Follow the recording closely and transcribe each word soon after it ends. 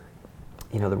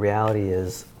the reality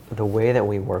is the way that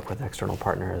we work with external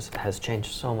partners has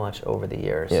changed so much over the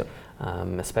years. Yep.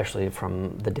 Especially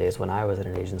from the days when I was at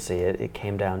an agency. It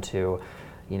came down to,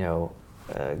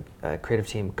 a creative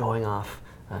team going off,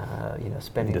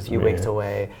 spending a few weeks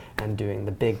away and doing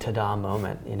the big ta-da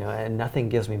moment, and nothing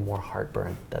gives me more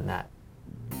heartburn than that.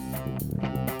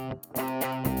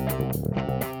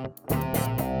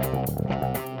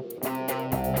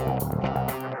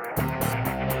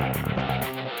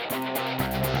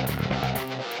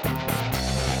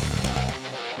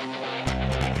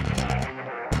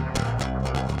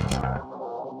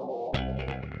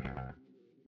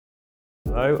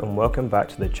 Hello and welcome back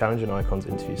to the Challenging Icons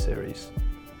interview series.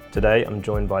 Today I'm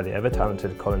joined by the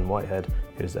ever-talented Colin Whitehead,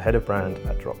 who is the head of brand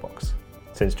at Dropbox.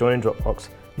 Since joining Dropbox,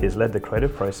 he has led the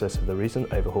creative process of the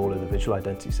recent overhaul of the visual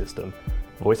identity system,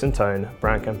 voice and tone,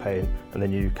 brand campaign, and the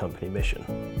new company mission.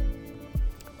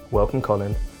 Welcome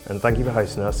Colin, and thank you for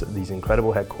hosting us at these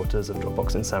incredible headquarters of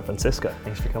Dropbox in San Francisco.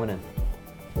 Thanks for coming in.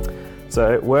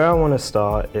 So where I want to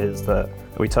start is that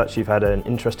you've had an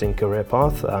interesting career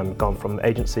path, gone from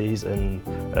agencies and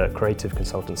creative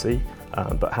consultancy,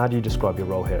 but how do you describe your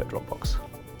role here at Dropbox?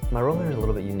 My role here is a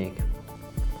little bit unique.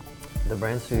 The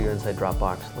brand studio inside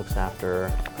Dropbox looks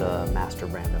after the master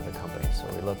brand of the company. So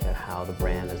we look at how the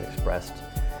brand is expressed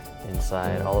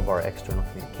inside all of our external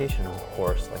communication, of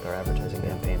course, like our advertising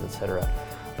campaigns, etc.,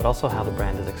 but also how the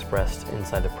brand is expressed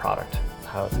inside the product,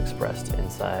 how it's expressed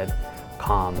inside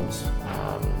comms,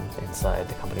 inside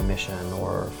the company mission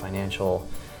or financial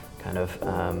kind of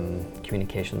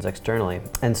communications externally.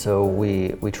 And so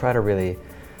we try to really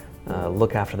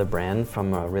look after the brand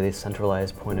from a really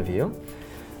centralized point of view.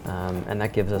 And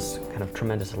that gives us kind of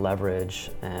tremendous leverage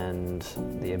and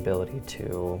the ability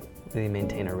to really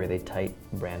maintain a really tight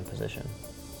brand position.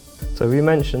 So we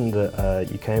mentioned that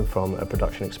you came from a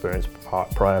production experience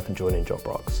prior to joining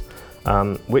Dropbox.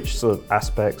 Which sort of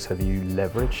aspects have you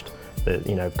leveraged?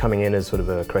 That, coming in as sort of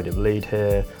a creative lead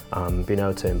here, being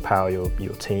able to empower your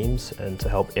teams and to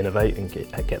help innovate and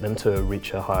get them to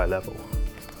reach a higher level?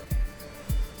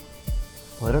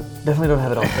 Well, I definitely don't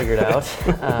have it all figured out,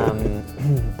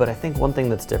 but I think one thing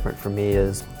that's different for me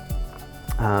is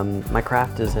my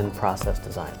craft is in process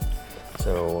design.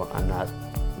 So I'm not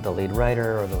the lead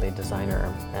writer or the lead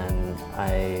designer, and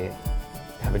I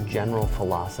have a general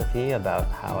philosophy about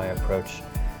how I approach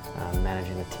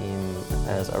managing a team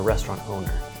as a restaurant owner.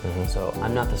 Mm-hmm. So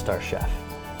I'm not the star chef.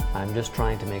 I'm just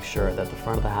trying to make sure that the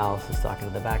front of the house is talking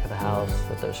to the back of the house,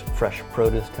 that there's fresh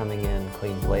produce coming in,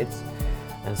 clean plates.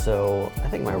 And so I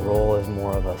think my role is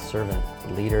more of a servant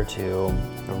leader to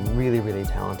a really, really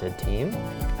talented team.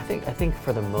 I think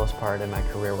for the most part in my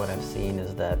career, what I've seen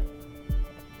is that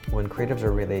when creatives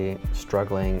are really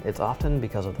struggling, it's often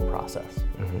because of the process.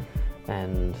 Mm-hmm.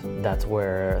 And that's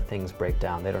where things break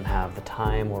down. They don't have the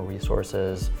time or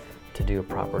resources to do a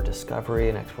proper discovery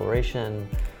and exploration,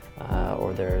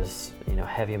 or there's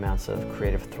heavy amounts of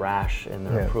creative thrash in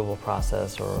their approval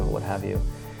process or what have you.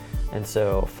 And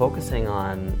so focusing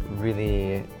on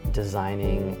really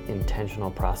designing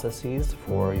intentional processes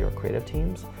for your creative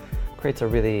teams creates a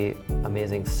really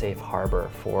amazing safe harbor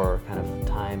for kind of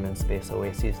time and space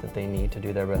oases that they need to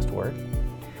do their best work.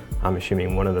 I'm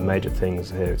assuming one of the major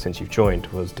things here since you've joined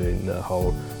was doing the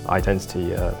whole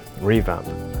identity revamp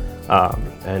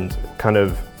and kind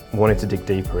of wanting to dig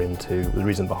deeper into the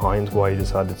reason behind why you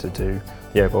decided to do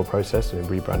the overall process and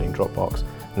rebranding Dropbox,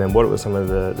 and then what were some of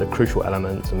the crucial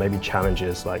elements and maybe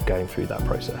challenges like going through that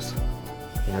process?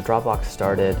 Dropbox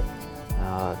started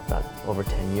about over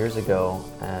 10 years ago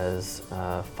as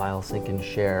a file sync and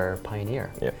share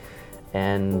pioneer. Yeah.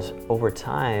 And over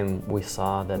time, we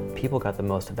saw that people got the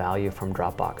most value from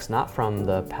Dropbox, not from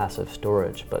the passive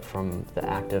storage, but from the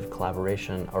active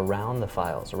collaboration around the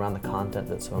files, around the content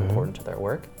that's so important to their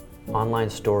work. Online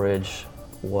storage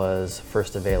was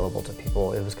first available to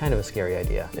people. It was kind of a scary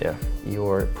idea. Yeah.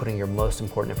 You're putting your most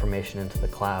important information into the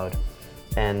cloud.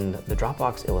 And the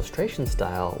Dropbox illustration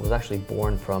style was actually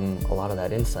born from a lot of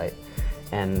that insight.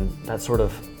 And that sort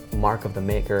of mark of the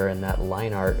maker and that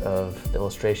line art of the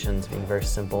illustrations being very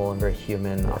simple and very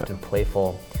human, often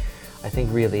playful, I think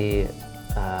really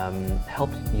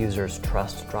helped users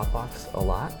trust Dropbox a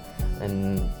lot,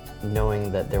 and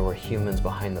knowing that there were humans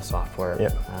behind the software.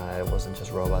 It wasn't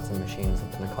just robots and machines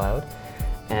up in the cloud.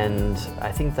 And I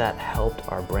think that helped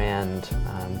our brand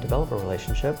develop a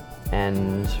relationship,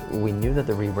 and we knew that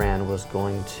the rebrand was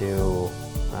going to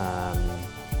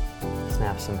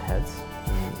snap some heads.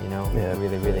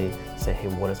 Really say, hey,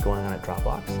 what is going on at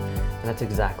Dropbox? And that's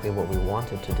exactly what we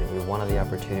wanted to do. We wanted the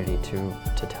opportunity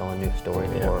to tell a new story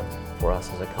for us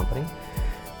as a company.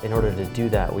 in order to do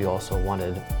that, we also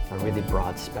wanted a really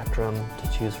broad spectrum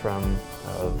to choose from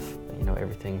of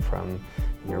everything from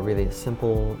really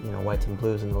simple whites and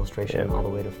blues and illustration all the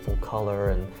way to full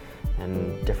color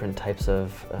and different types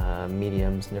of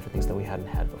mediums and different things that we hadn't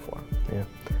had before. Yeah.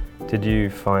 Did you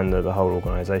find that the whole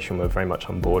organisation were very much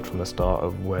on board from the start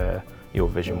of where your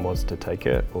vision was to take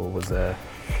it, or was there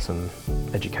some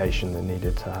education that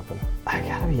needed to happen? I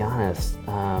gotta be honest,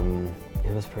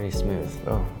 it was pretty smooth.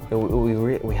 Oh.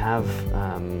 We have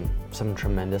some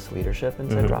tremendous leadership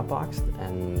inside Dropbox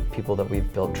and people that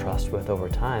we've built trust with over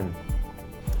time.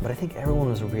 But I think everyone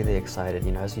was really excited.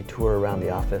 As you tour around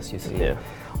the office, you see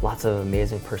lots of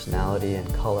amazing personality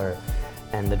and color.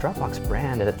 And the Dropbox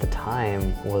brand at the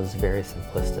time was very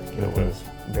simplistic. It was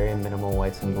very minimal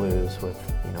whites and blues with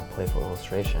playful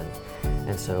illustration.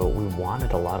 And so we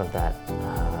wanted a lot of that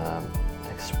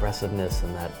expressiveness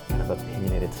and that kind of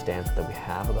opinionated stance that we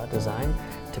have about design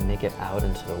to make it out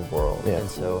into the world. And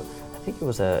so I think it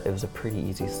was a pretty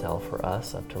easy sell for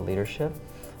us up to leadership.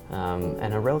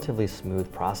 And a relatively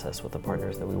smooth process with the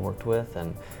partners that we worked with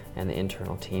and the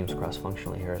internal teams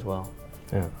cross-functionally here as well.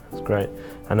 Yeah, that's great.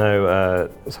 I know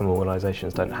some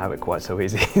organisations don't have it quite so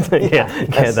easy to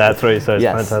get that through, so it's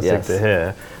fantastic to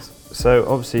hear. So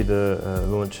obviously the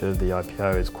launch of the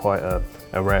IPO is quite a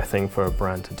rare thing for a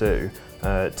brand to do.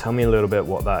 Tell me a little bit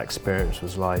what that experience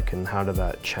was like and how did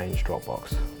that change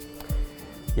Dropbox?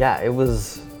 Yeah, it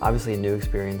was obviously a new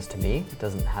experience to me. It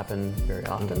doesn't happen very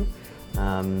often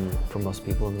for most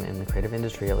people in the creative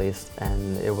industry at least,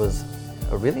 and it was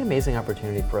a really amazing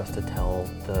opportunity for us to tell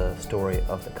the story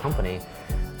of the company.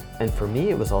 And for me,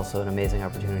 it was also an amazing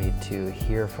opportunity to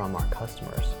hear from our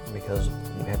customers because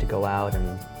we had to go out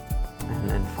and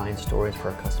find stories for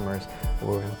our customers that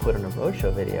we were going to put in a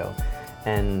roadshow video.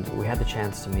 And we had the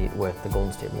chance to meet with the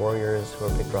Golden State Warriors, who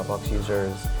are big Dropbox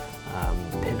users,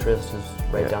 Pinterest,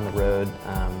 who's right down the road,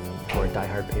 who are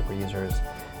diehard paper users,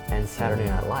 and Saturday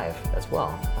Night Live as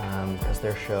well, because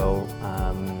their show,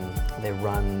 they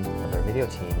run their video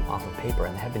team off of paper,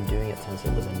 and they have been doing it since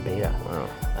it was in beta. Wow.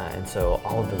 And so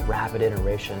all of the rapid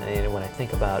iteration, and when I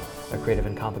think about a creative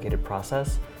and complicated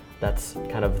process, that's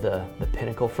kind of the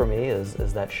pinnacle for me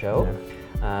is that show.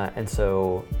 And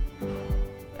so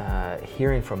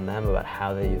hearing from them about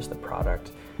how they use the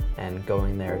product and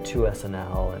going there to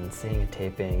SNL and seeing a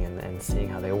taping and seeing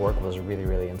how they work was really,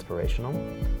 really inspirational.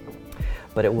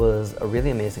 But it was a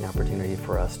really amazing opportunity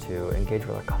for us to engage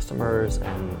with our customers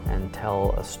and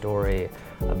tell a story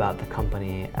about the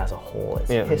company as a whole, its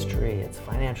history, its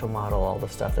financial model, all the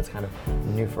stuff that's kind of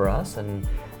new for us, and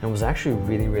was actually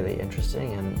really, really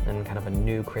interesting and kind of a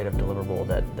new creative deliverable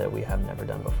that we have never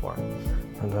done before.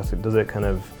 Fantastic. Does it kind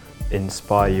of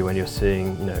inspire you when you're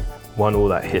seeing, all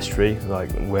that history, like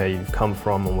where you've come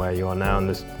from and where you are now, and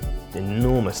there's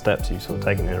enormous steps you've sort of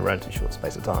taken in a relatively short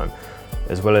space of time,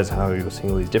 as well as how you're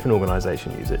seeing all these different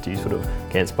organisations use it? Do you sort of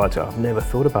get inspired to, I've never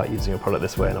thought about using a product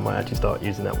this way and I might actually start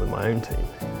using that with my own team?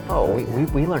 Oh,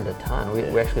 we learned a ton.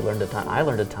 We actually learned a ton. I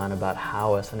learned a ton about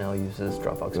how SNL uses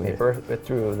Dropbox Paper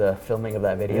through the filming of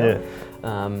that video.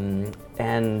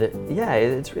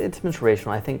 It's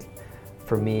inspirational. I think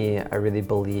for me, I really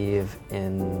believe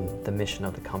in the mission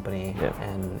of the company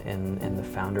and in the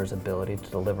founder's ability to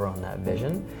deliver on that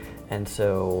vision. And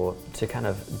so to kind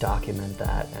of document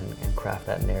that and craft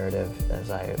that narrative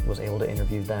as I was able to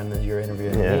interview them as you're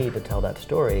interviewing me to tell that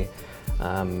story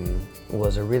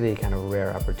was a really kind of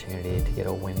rare opportunity to get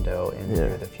a window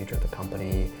into the future of the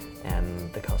company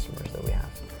and the customers that we have.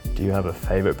 Do you have a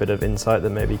favorite bit of insight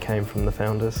that maybe came from the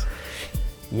founders?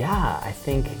 Yeah, I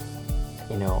think,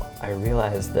 I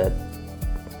realized that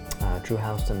Drew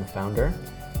Houston, the founder,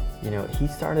 he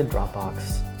started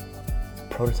Dropbox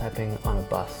prototyping on a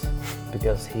bus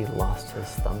because he lost his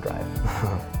thumb drive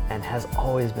and has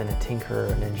always been a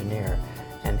tinkerer and engineer.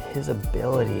 And his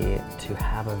ability to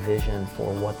have a vision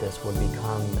for what this would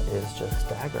become is just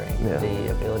staggering.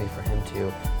 The ability for him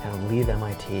to kind of leave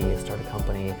MIT, start a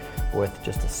company with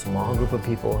just a small group of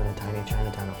people in a tiny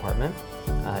Chinatown apartment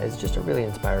is just a really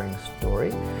inspiring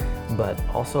story, but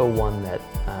also one that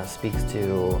speaks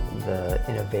to the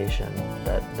innovation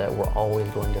that we're always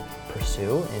going to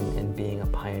pursue in being a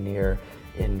pioneer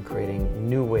in creating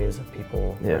new ways of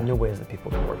people, new ways that people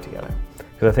can work together.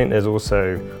 Because I think there's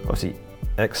also, obviously,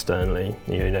 externally,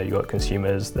 you've got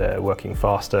consumers, they're working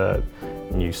faster,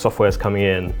 new software's coming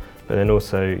in, but then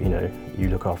also, you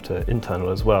look after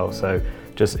internal as well. So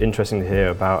just interesting to hear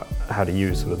about how to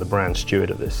use sort of the brand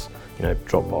steward of this,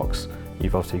 Dropbox.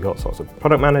 You've obviously got sorts of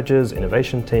product managers,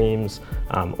 innovation teams,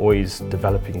 always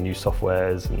developing new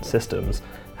softwares and systems.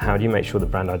 How do you make sure the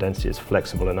brand identity is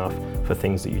flexible enough for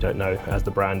things that you don't know as the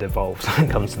brand evolves and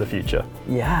comes to the future?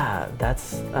 Yeah,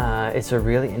 it's a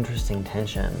really interesting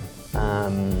tension.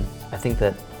 I think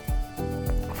that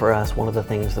for us, one of the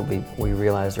things that we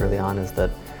realized early on is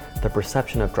that the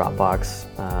perception of Dropbox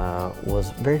was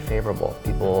very favorable.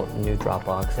 People knew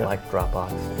Dropbox, liked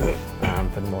Dropbox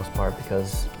for the most part,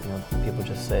 because people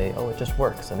just say, "Oh, it just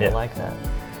works," and they like that.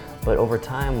 But over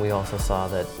time, we also saw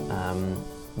that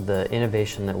the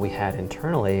innovation that we had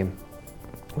internally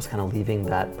was kind of leaving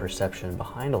that perception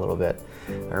behind a little bit.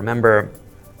 I remember,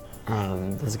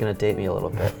 this is going to date me a little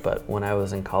bit, but when I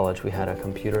was in college, we had a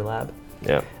computer lab.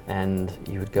 Yeah. And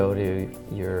you would go to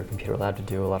your computer lab to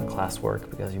do a lot of classwork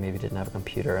because you maybe didn't have a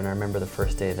computer. And I remember the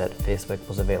first day that Facebook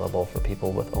was available for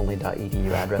people with only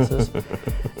 .edu addresses.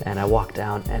 And I walked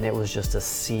down and it was just a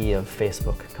sea of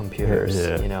Facebook computers,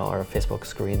 or Facebook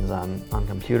screens on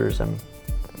computers. And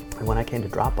when I came to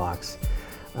Dropbox,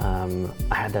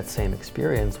 I had that same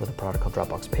experience with a product called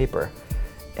Dropbox Paper.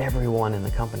 Everyone in the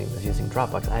company was using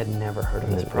Dropbox. I had never heard of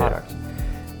this product.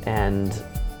 And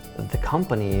the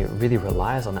company really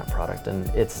relies on that product, and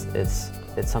it's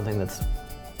something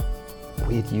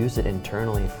we'd used it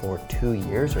internally for 2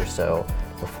 years or so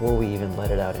before we even let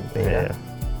it out in beta.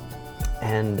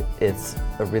 And it's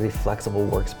a really flexible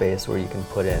workspace where you can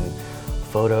put in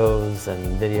photos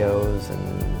and videos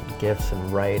and GIFs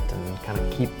and write and kind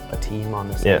of keep a team on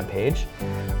the same page.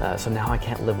 So now I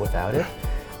can't live without it,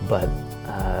 but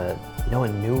no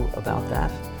one knew about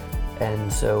that,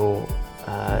 and so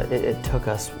it took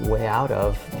us way out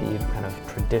of the kind of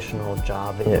traditional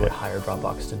job that you would hire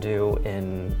Dropbox to do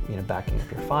in backing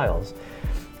up your files,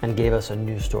 and gave us a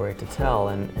new story to tell,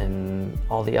 and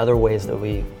all the other ways that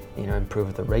we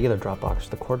improved the regular Dropbox,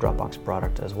 the core Dropbox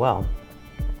product as well.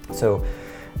 So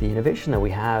the innovation that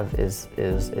we have is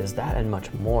that and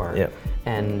much more.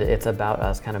 And it's about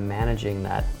us kind of managing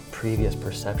that previous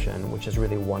perception, which is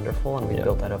really wonderful, and we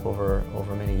built that up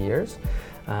over many years.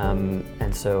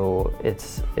 And so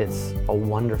it's a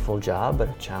wonderful job, but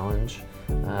a challenge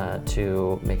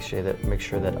to make sure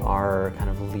that our kind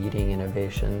of leading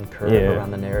innovation curve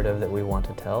around the narrative that we want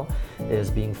to tell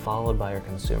is being followed by our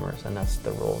consumers, and that's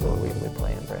the role that we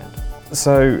play in brand.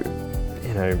 So,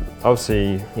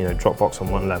 obviously, Dropbox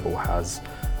on one level has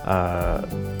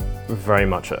very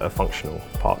much a functional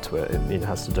part to it. It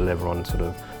has to deliver on sort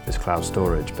of this cloud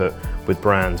storage, but with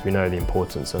brands, we know the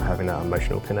importance of having that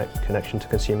emotional connection to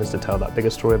consumers to tell that bigger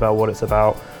story about what it's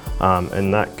about,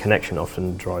 and that connection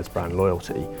often drives brand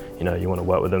loyalty. You want to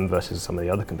work with them versus some of the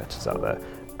other competitors out there.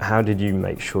 How did you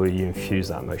make sure you infuse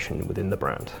that emotion within the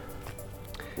brand?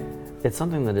 It's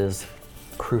something that is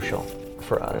crucial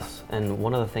for us, and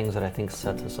one of the things that I think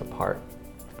sets us apart.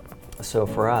 So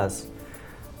for us,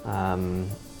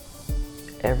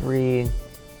 every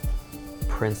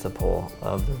principle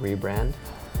of the rebrand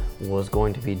was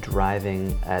going to be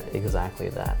driving at exactly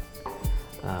that,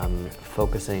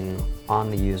 focusing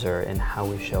on the user and how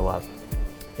we show up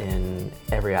in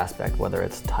every aspect, whether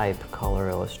it's type, color,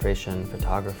 illustration,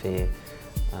 photography,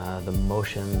 the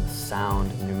motion,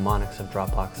 sound, mnemonics of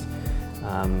Dropbox,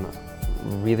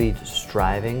 really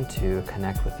striving to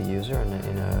connect with the user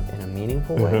in a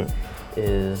meaningful way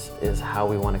is how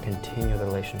we want to continue the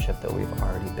relationship that we've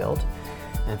already built.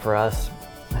 And for us,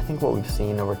 I think what we've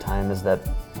seen over time is that,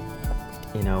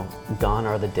 gone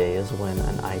are the days when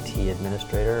an IT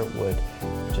administrator would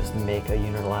just make a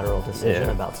unilateral decision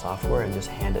about software and just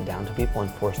hand it down to people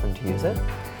and force them to use it.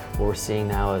 What we're seeing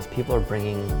now is people are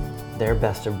bringing their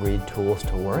best of breed tools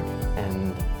to work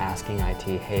and asking IT,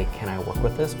 hey, can I work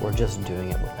with this? Or just doing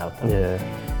it without them.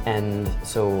 And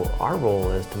so our role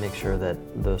is to make sure that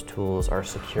those tools are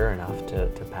secure enough to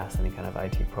pass any kind of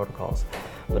IT protocols,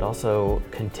 but also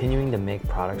continuing to make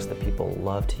products that people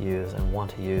love to use and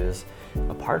want to use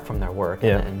apart from their work,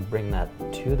 and bring that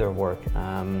to their work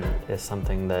is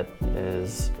something that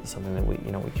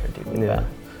we care deeply about.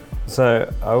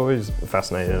 So I was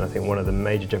fascinated, and I think one of the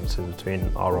major differences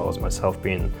between our roles, myself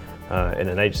being in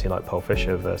an agency like Pearl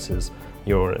Fisher versus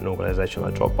you're an organization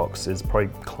like Dropbox, is probably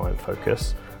client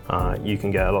focus. You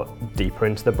can get a lot deeper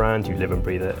into the brand, you live and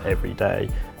breathe it every day,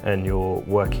 and you're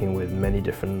working with many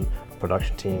different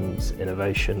production teams,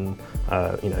 innovation,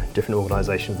 different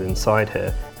organizations inside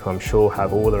here who I'm sure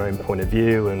have all their own point of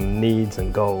view and needs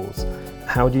and goals.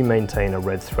 How do you maintain a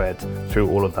red thread through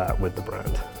all of that with the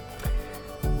brand?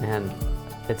 Man,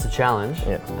 it's a challenge.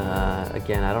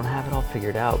 Again, I don't have it all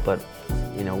figured out, but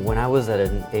when I was at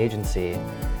an agency,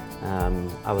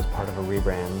 I was part of a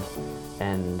rebrand,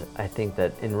 and I think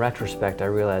that in retrospect, I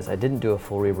realized I didn't do a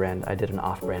full rebrand. I did an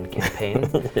off-brand campaign.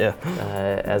 Yeah.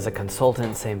 As a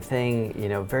consultant, same thing.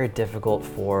 Very difficult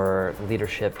for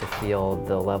leadership to feel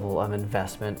the level of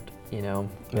investment,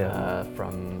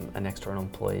 from an external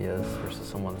employee versus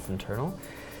someone that's internal.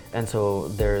 And so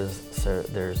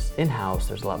there's in-house.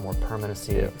 There's a lot more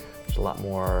permanency. Yeah. There's a lot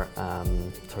more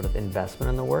sort of investment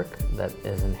in the work that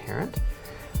is inherent.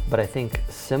 But I think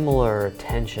similar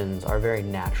tensions are very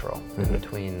natural in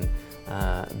between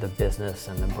the business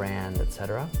and the brand, et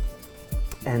cetera.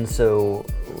 And so,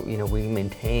 we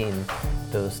maintain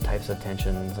those types of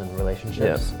tensions and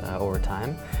relationships over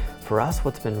time. For us,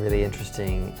 what's been really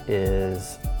interesting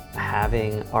is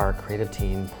having our creative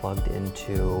team plugged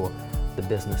into the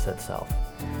business itself.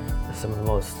 Some of the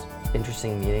most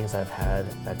interesting meetings I've had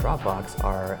at Dropbox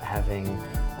are having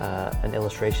an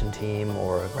illustration team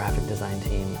or a graphic design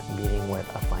team meeting with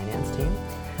a finance team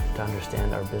to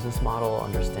understand our business model,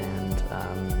 understand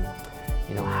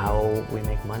how we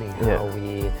make money, how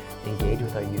we engage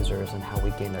with our users, and how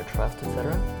we gain their trust,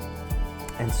 etc.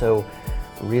 And so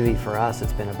really for us,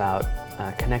 it's been about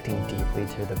connecting deeply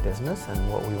to the business and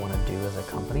what we want to do as a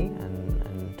company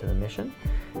and to the mission,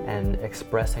 and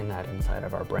expressing that inside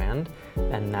of our brand.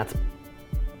 And that's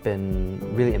been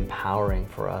really empowering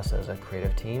for us as a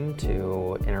creative team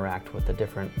to interact with the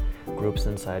different groups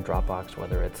inside Dropbox,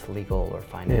 whether it's legal or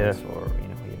finance or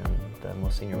even the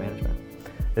most senior management.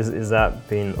 Is that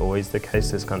been always the case,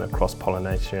 this kind of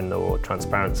cross-pollination or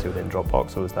transparency within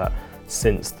Dropbox, or was that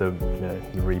since the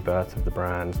rebirth of the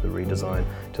brand, the redesign,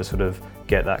 to sort of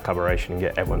get that collaboration and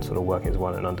get everyone sort of working as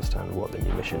one and understand what the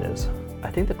new mission is? I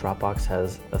think that Dropbox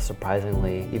has a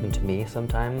surprisingly, even to me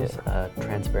sometimes,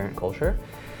 transparent culture.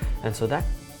 And so that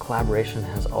collaboration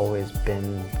has always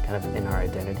been kind of in our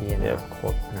identity and in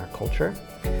our culture.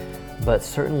 But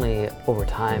certainly over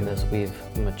time, as we've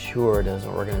matured as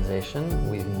an organization,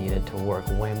 we've needed to work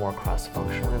way more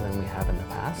cross-functionally than we have in the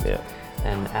past. Yeah.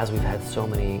 And as we've had so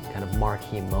many kind of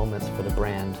marquee moments for the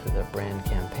brand, through the brand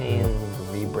campaign,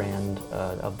 the rebrand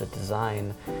of the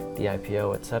design, the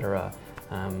IPO, et cetera,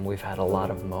 we've had a lot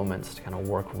of moments to kind of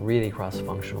work really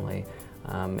cross-functionally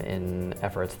in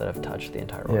efforts that have touched the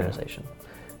entire organization.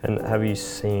 And have you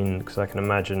seen, because I can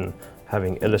imagine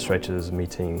having illustrators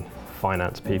meeting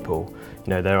finance people,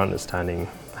 they're understanding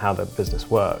how the business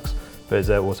works, but is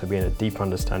there also being a deeper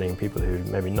understanding of people who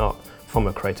maybe not from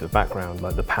a creative background,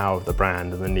 like the power of the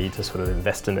brand and the need to sort of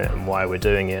invest in it and why we're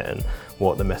doing it and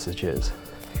what the message is?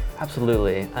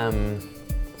 Absolutely.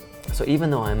 So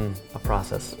even though I'm a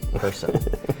process person,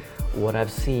 what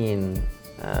I've seen,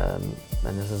 and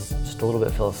this is just a little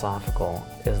bit philosophical,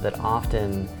 is that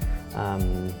often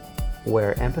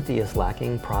where empathy is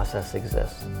lacking, process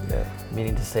exists. Yeah.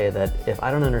 Meaning to say that if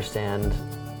I don't understand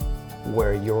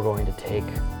where you're going to take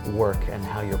work and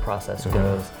how your process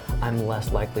goes, I'm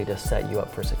less likely to set you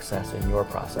up for success in your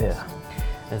process.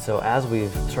 Yeah. And so as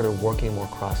we've started working more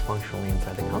cross-functionally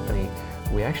inside the company,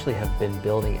 we actually have been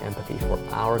building empathy for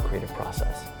our creative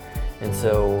process. And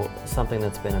so something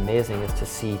that's been amazing is to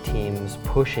see teams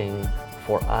pushing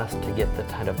for us to get the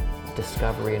kind of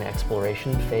discovery and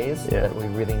exploration phase that we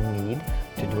really need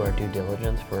to do our due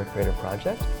diligence for a creative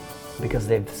project, because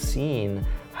they've seen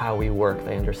how we work,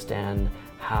 they understand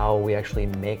how we actually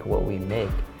make what we make.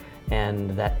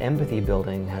 And that empathy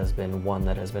building has been one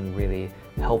that has been really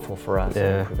helpful for us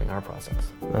in improving our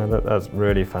process. That's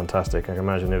really fantastic. I can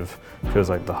imagine if it feels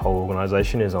like the whole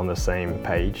organization is on the same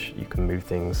page, you can move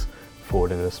things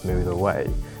forward in a smoother way.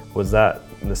 Was that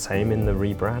the same in the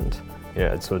rebrand?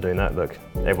 Sort of doing that, look,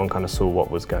 everyone kind of saw what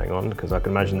was going on, because I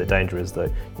can imagine the danger is that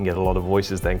you can get a lot of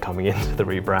voices then coming into the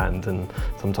rebrand, and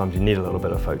sometimes you need a little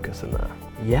bit of focus in there.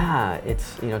 Yeah,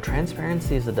 it's,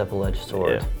 transparency is a double-edged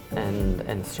sword.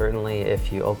 And certainly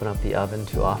if you open up the oven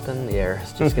too often, the air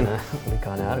is just gonna leak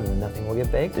on out and nothing will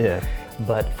get baked. Yeah.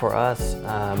 But for us,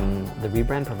 the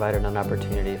rebrand provided an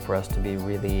opportunity for us to be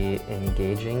really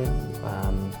engaging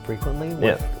frequently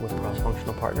with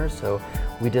cross-functional partners. So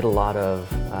we did a lot of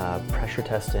pressure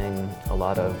testing, a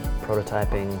lot of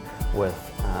prototyping with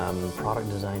product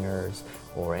designers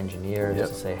or engineers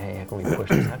to say, hey, how can we push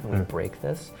this? How can we break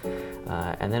this?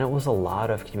 And then it was a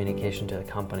lot of communication to the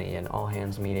company and all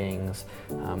hands meetings,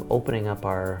 opening up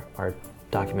our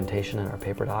documentation and our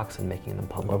paper docs and making them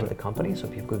public to the company so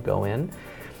people could go in.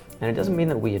 And it doesn't mean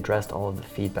that we addressed all of the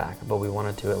feedback, but we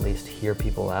wanted to at least hear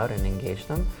people out and engage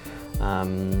them.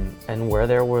 And where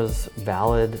there was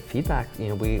valid feedback,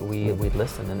 we'd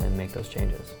listen and make those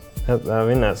changes. I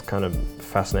mean, that's kind of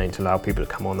fascinating to allow people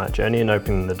to come on that journey and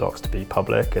opening the docs to be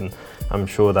public, and I'm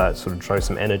sure that sort of drove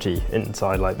some energy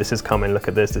inside, like, this is coming, look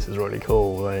at this is really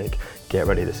cool, like, get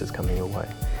ready, this is coming your way.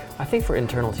 I think for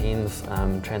internal teams,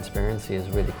 transparency is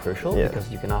really crucial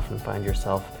because you can often find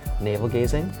yourself navel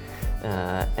gazing.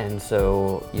 And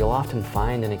so you'll often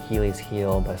find an Achilles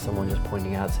heel by someone just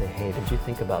pointing out, say, hey, did you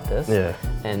think about this? Yeah.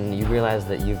 And you realize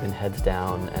that you've been heads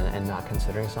down and not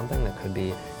considering something that could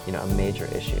be, a major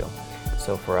issue.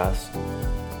 So for us,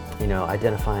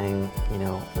 identifying,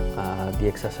 the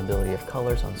accessibility of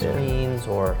colors on screens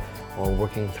or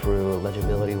working through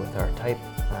legibility with our type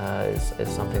is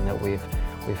something that we've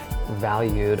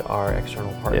valued our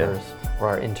external partners or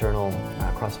our internal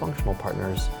cross-functional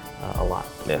partners a lot.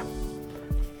 Yeah.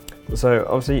 So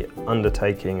obviously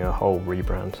undertaking a whole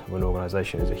rebrand of an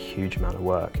organization is a huge amount of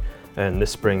work. And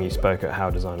this spring you spoke at How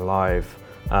Design Live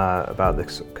about the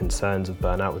concerns of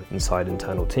burnout inside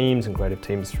internal teams and creative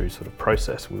teams through sort of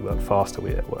process. We work faster,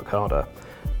 we work harder.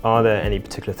 Are there any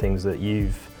particular things that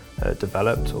you've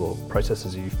developed or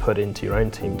processes you've put into your own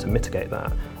team to mitigate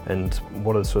that? And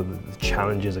what are sort of the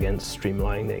challenges against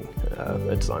streamlining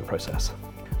a design process?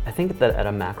 I think that at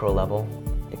a macro level,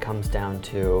 it comes down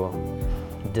to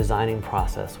designing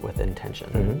process with intention.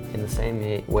 In the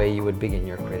same way you would begin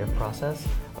your creative process,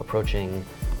 approaching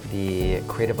the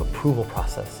creative approval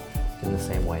process in the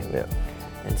same way. Yeah.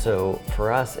 And so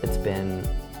for us, it's been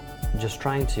just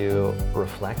trying to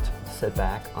reflect, sit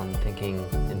back on thinking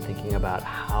about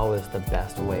how is the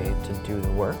best way to do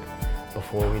the work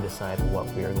before we decide what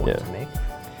we are going to make.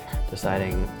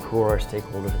 Deciding who our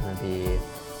stakeholders are going to be,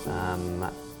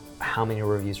 how many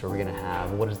reviews are we going to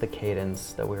have, what is the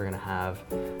cadence that we're going to have,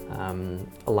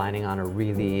 aligning on a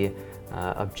really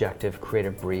objective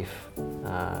creative brief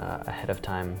ahead of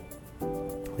time.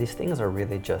 These things are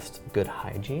really just good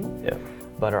hygiene,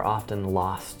 but are often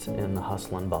lost in the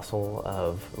hustle and bustle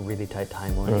of really tight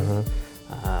timelines.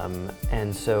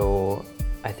 And so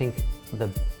I think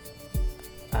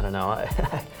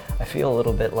I feel a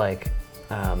little bit like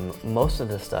most of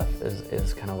this stuff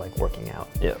is kind of like working out.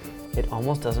 It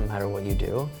almost doesn't matter what you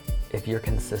do. If you're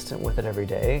consistent with it every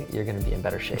day, you're going to be in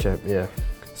better shape.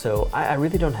 So I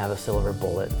really don't have a silver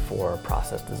bullet for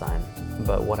process design,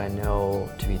 but what I know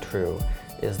to be true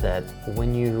is that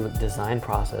when you design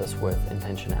process with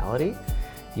intentionality,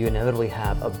 you inevitably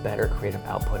have a better creative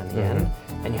output in the end,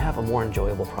 and you have a more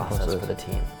enjoyable process for the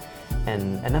team.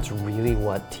 And that's really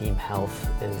what team health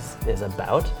is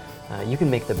about. You can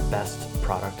make the best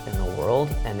product in the world,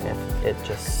 and if it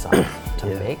just sucks to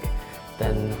make,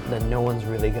 then no one's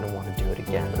really going to want to do it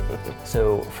again.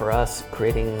 So for us,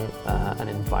 creating an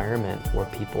environment where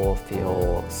people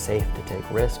feel safe to take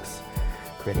risks,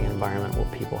 creating an environment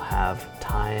where people have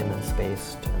time and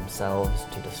space to themselves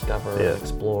to discover,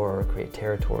 explore, create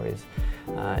territories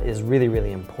is really,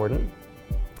 really important.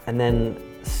 And then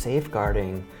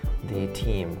safeguarding the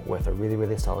team with a really,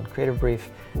 really solid creative brief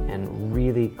and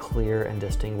really clear and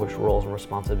distinguished roles and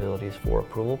responsibilities for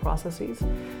approval processes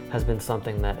has been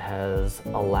something that has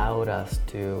allowed us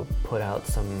to put out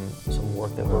some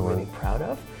work that we're really proud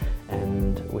of,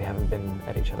 and we haven't been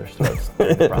at each other's throats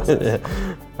in the process.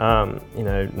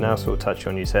 Now sort of touch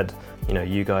on, you said,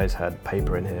 you guys had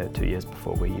paper in here 2 years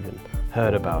before we even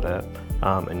heard about it.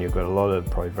 And you've got a lot of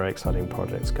probably very exciting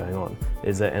projects going on.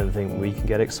 Is there anything we can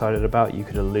get excited about you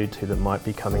could allude to that might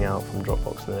be coming out from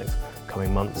Dropbox in the next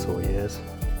coming months or years?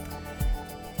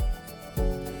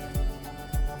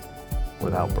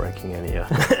 Without breaking any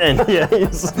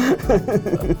NDAs.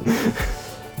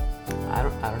 I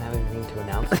don't have anything to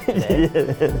announce today,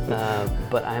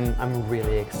 but I'm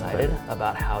really excited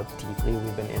about how deeply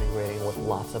we've been integrating with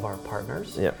lots of our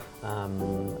partners.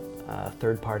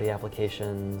 Third-party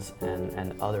applications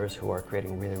and others who are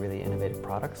creating really, really innovative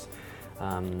products.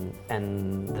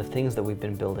 And the things that we've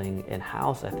been building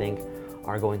in-house, I think,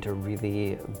 are going to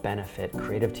really benefit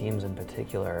creative teams in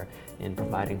particular in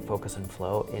providing focus and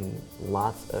flow in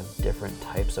lots of different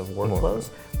types of workflows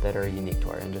that are unique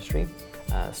to our industry.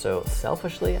 So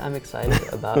selfishly, I'm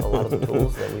excited about a lot of the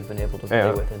tools that we've been able to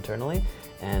play with internally,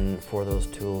 and for those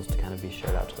tools to kind of be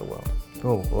shared out to the world.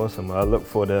 Oh, awesome. Well, I look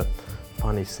forward to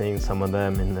finally seeing some of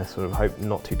them in the sort of hope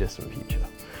not too distant future.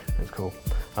 That's cool.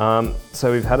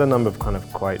 So we've had a number of kind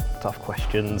of quite tough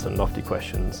questions and lofty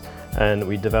questions, and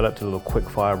we developed a little quick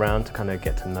fire round to kind of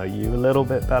get to know you a little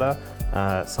bit better.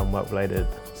 Some work related,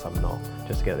 some not,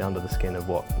 just to get under the skin of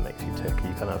what makes you tick. Are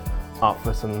you kind of up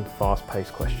for some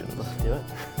fast-paced questions? Let's do it.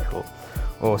 Cool.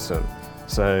 Awesome.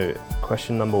 So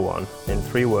question number 1, in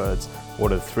 3 words,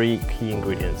 what are 3 key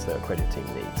ingredients that a creative team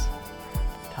needs?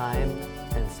 Time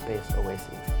and space oases.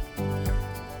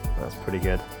 That's pretty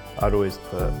good. I'd always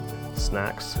put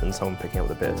snacks and someone picking up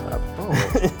the beer tab. Oh,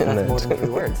 that's more than 3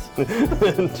 words.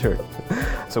 True.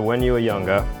 So when you were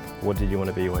younger, what did you want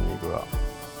to be when you grew up?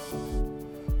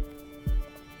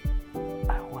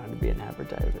 I wanted to be in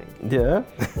advertising. Yeah?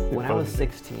 When I was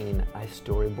 16, I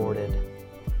storyboarded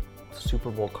Super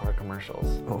Bowl car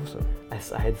commercials. Awesome.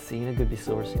 I had seen a Goodby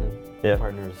Silverstein Yeah.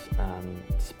 Partners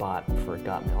spot for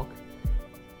Got Milk,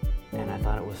 and I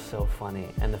thought it was so funny.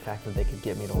 And the fact that they could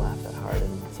get me to laugh that hard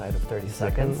inside of 30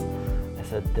 seconds, I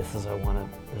said, this is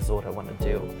what I want to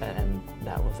do. And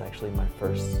that was actually my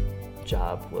first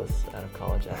job, was out of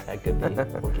college at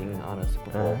Goodby, working on a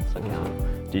Super Bowl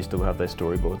account. Do you still have those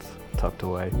storyboards tucked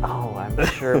away? Oh, I'm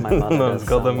sure my mother Mom's does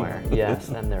got them. somewhere. Yes,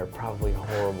 and they're probably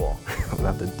horrible. I'm gonna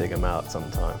have to dig them out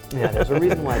sometime. Yeah, there's a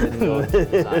reason why I didn't go into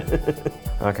design.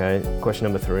 Okay, question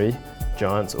number 3,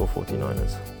 Giants or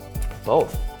 49ers?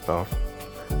 Both. Both.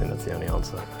 I think that's the only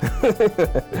answer.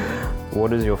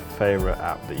 What is your favorite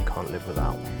app that you can't live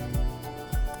without?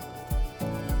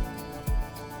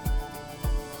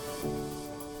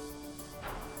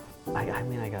 I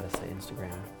mean, I gotta say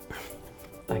Instagram.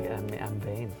 I'm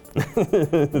vain.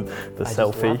 The I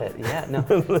selfie? Just love it. Yeah,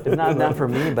 no, not for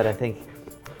me, but I think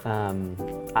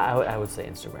I would say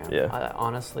Instagram. Yeah.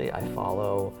 Honestly, I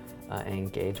follow and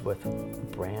engage with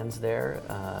brands there,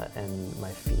 and my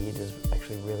feed is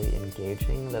actually really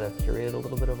engaging, that I've curated a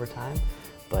little bit over time,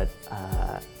 but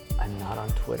I'm not on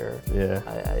Twitter. Yeah.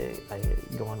 I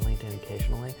go on LinkedIn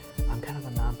occasionally. I'm kind of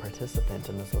a non-participant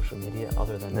in the social media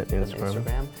other than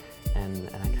Instagram, and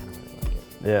I kind of really like it.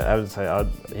 Yeah, I would say,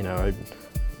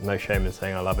 no shame in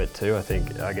saying I love it too. I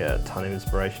think I get a ton of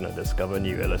inspiration. I discover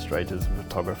new illustrators and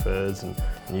photographers and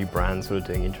new brands who are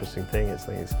doing interesting things. I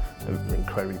think it's an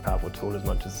incredibly powerful tool, as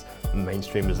much as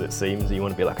mainstream as it seems. You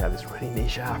want to be like, I have this really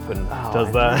niche app and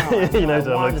does that. I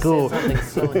so I'm like, cool. To say something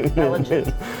so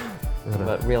intelligent.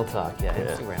 But real talk,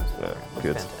 Instagram's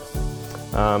good.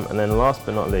 fantastic. And then last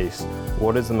but not least,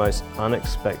 what is the most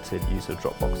unexpected use of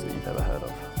Dropbox that you've ever heard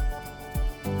of?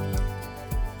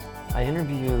 I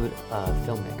interviewed a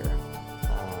filmmaker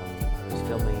who was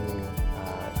filming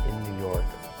in New York,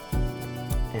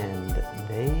 and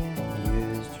they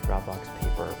used Dropbox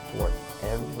Paper for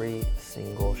every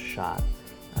single shot,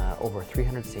 over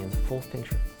 300 scenes, full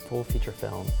feature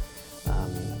film,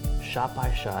 shot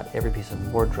by shot, every piece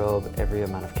of wardrobe, every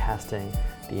amount of casting.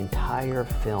 The entire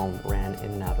film ran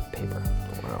in and out of paper.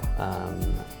 Wow.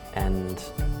 And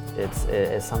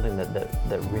it's something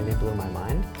that really blew my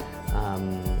mind.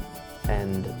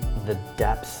 And the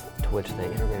depths to which they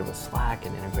integrated with Slack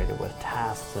and integrated with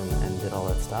tasks and did all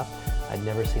that stuff, I'd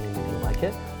never seen anything like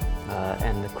it.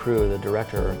 And the crew, the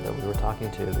director that we were talking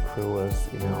to, the crew was,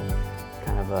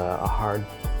 kind of a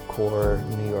hardcore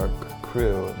New York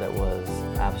crew that was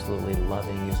absolutely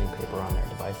loving using paper on their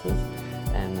devices,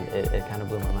 and it kind of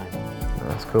blew my mind.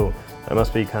 That's cool. It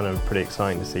must be kind of pretty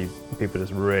exciting to see people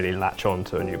just really latch on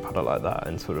to a new product like that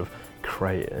and sort of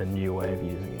create a new way of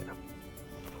using it.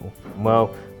 Cool.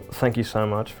 Well, thank you so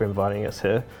much for inviting us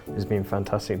here. It's been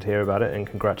fantastic to hear about it, and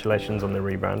congratulations on the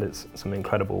rebrand. It's some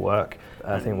incredible work.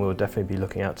 I think we'll definitely be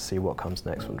looking out to see what comes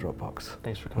next from Dropbox.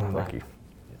 Thanks for coming by. Thank you.